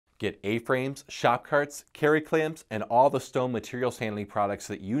Get A-frames, shop carts, carry clamps, and all the stone materials handling products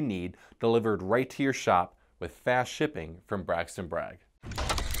that you need delivered right to your shop with fast shipping from Braxton-Bragg.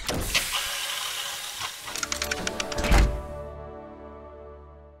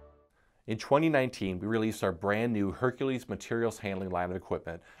 In 2019, we released our brand new Hercules Materials Handling line of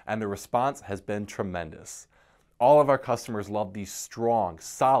equipment, and the response has been tremendous. All of our customers love these strong,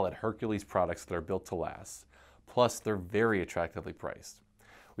 solid Hercules products that are built to last. Plus, they're very attractively priced.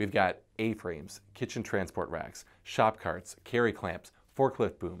 We've got A-frames, kitchen transport racks, shop carts, carry clamps,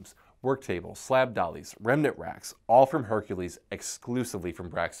 forklift booms, work tables, slab dollies, remnant racks, all from Hercules, exclusively from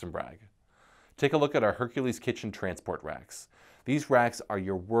Braxton-Bragg. Take a look at our Hercules kitchen transport racks. These racks are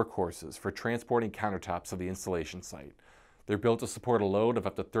your workhorses for transporting countertops to the installation site. They're built to support a load of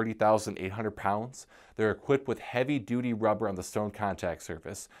up to 30,800 pounds. They're equipped with heavy-duty rubber on the stone contact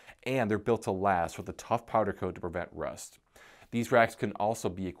surface, and they're built to last with a tough powder coat to prevent rust. These racks can also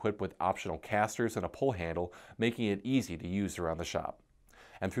be equipped with optional casters and a pull handle, making it easy to use around the shop.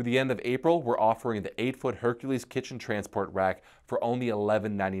 And through the end of April, we're offering the 8-foot Hercules kitchen transport rack for only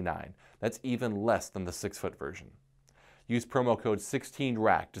 $11.99. That's even less than the 6-foot version. Use promo code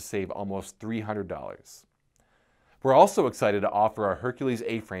 16RACK to save almost $300. We're also excited to offer our Hercules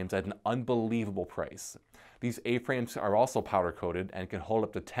A-frames at an unbelievable price. These A-frames are also powder coated and can hold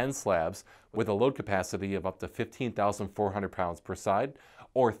up to 10 slabs with a load capacity of up to 15,400 pounds per side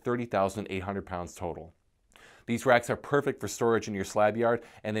or 30,800 pounds total. These racks are perfect for storage in your slab yard,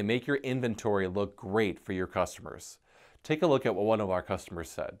 and they make your inventory look great for your customers. Take a look at what one of our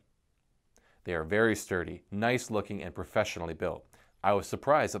customers said. They are very sturdy, nice looking, and professionally built. I was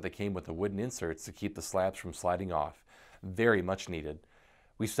surprised that they came with the wooden inserts to keep the slabs from sliding off. Very much needed.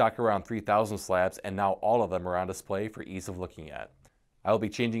 We stock around 3,000 slabs, and now all of them are on display for ease of looking at. I will be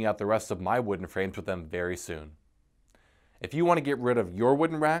changing out the rest of my wooden frames with them very soon. If you want to get rid of your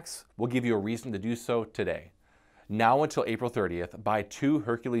wooden racks, we'll give you a reason to do so today. Now until April 30th, buy 2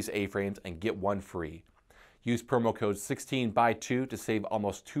 Hercules A-frames and get 1 free. Use promo code 16BUY2 to save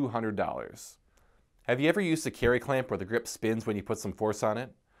almost $200. Have you ever used a carry clamp where the grip spins when you put some force on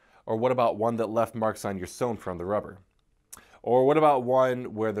it? Or what about one that left marks on your stone from the rubber? Or what about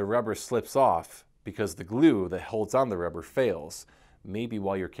one where the rubber slips off because the glue that holds on the rubber fails, maybe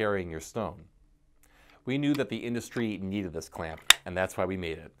while you're carrying your stone? We knew that the industry needed this clamp, and that's why we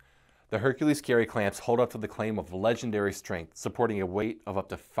made it. The Hercules carry clamps hold up to the claim of legendary strength, supporting a weight of up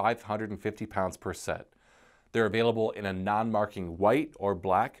to 550 pounds per set. They're available in a non-marking white or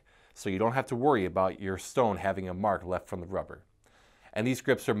black, so you don't have to worry about your stone having a mark left from the rubber. And these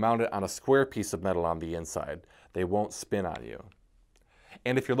grips are mounted on a square piece of metal on the inside. They won't spin on you.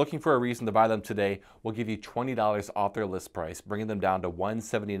 And if you're looking for a reason to buy them today, we'll give you $20 off their list price, bringing them down to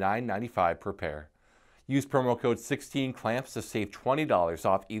 $179.95 per pair. Use promo code 16CLAMPS to save $20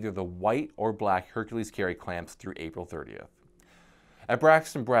 off either the white or black Hercules carry clamps through April 30th. At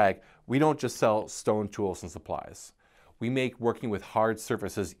Braxton-Bragg, we don't just sell stone tools and supplies. We make working with hard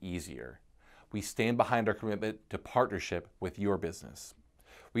surfaces easier. We stand behind our commitment to partnership with your business.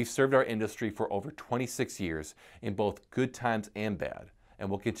 We've served our industry for over 26 years in both good times and bad, and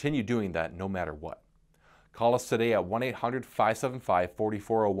we'll continue doing that no matter what. Call us today at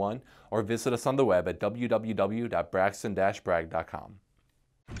 1-800-575-4401 or visit us on the web at www.braxton-bragg.com.